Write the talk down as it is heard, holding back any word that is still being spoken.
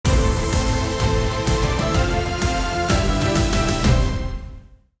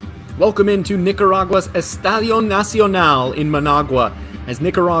Welcome into Nicaragua's Estadio Nacional in Managua, as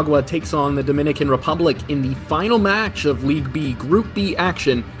Nicaragua takes on the Dominican Republic in the final match of League B Group B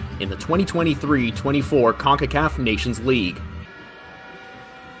action in the 2023-24 Concacaf Nations League.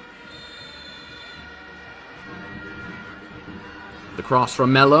 The cross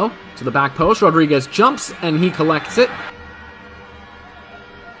from Melo to the back post. Rodriguez jumps and he collects it.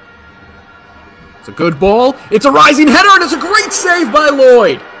 It's a good ball. It's a rising header and it's a great save by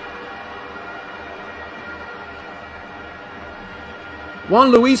Lloyd. Juan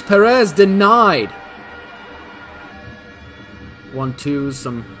Luis Perez denied. 1-2,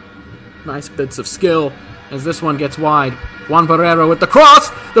 some nice bits of skill as this one gets wide. Juan Barrera with the cross,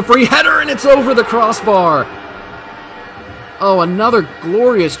 the free header, and it's over the crossbar. Oh, another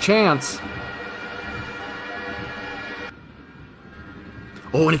glorious chance.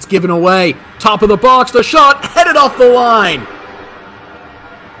 Oh, and it's given away. Top of the box, the shot headed off the line.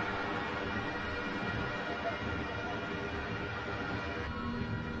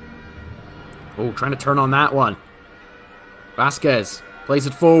 Oh, trying to turn on that one. Vasquez plays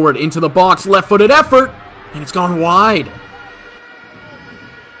it forward into the box, left-footed effort, and it's gone wide.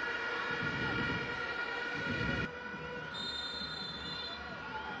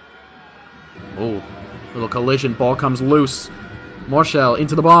 Oh, little collision, ball comes loose. Morshell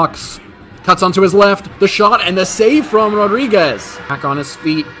into the box, cuts onto his left, the shot and the save from Rodriguez. Back on his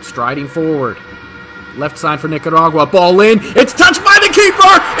feet, striding forward. Left side for Nicaragua, ball in, it's touched by the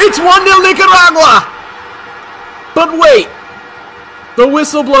keeper, it's 1-0 Nicaragua! But wait, the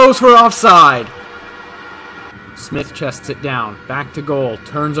whistle blows for offside. Smith chests it down, back to goal,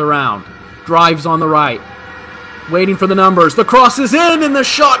 turns around, drives on the right, waiting for the numbers, the cross is in and the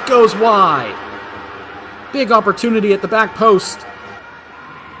shot goes wide. Big opportunity at the back post.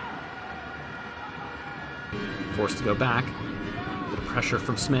 Forced to go back, the pressure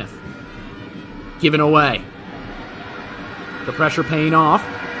from Smith. Given away. The pressure paying off.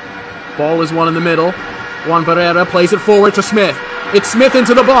 Ball is one in the middle. Juan Barrera plays it forward to Smith. It's Smith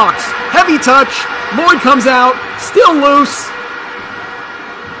into the box. Heavy touch. Lloyd comes out. Still loose.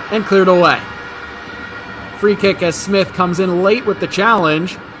 And cleared away. Free kick as Smith comes in late with the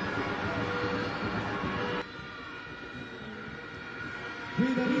challenge.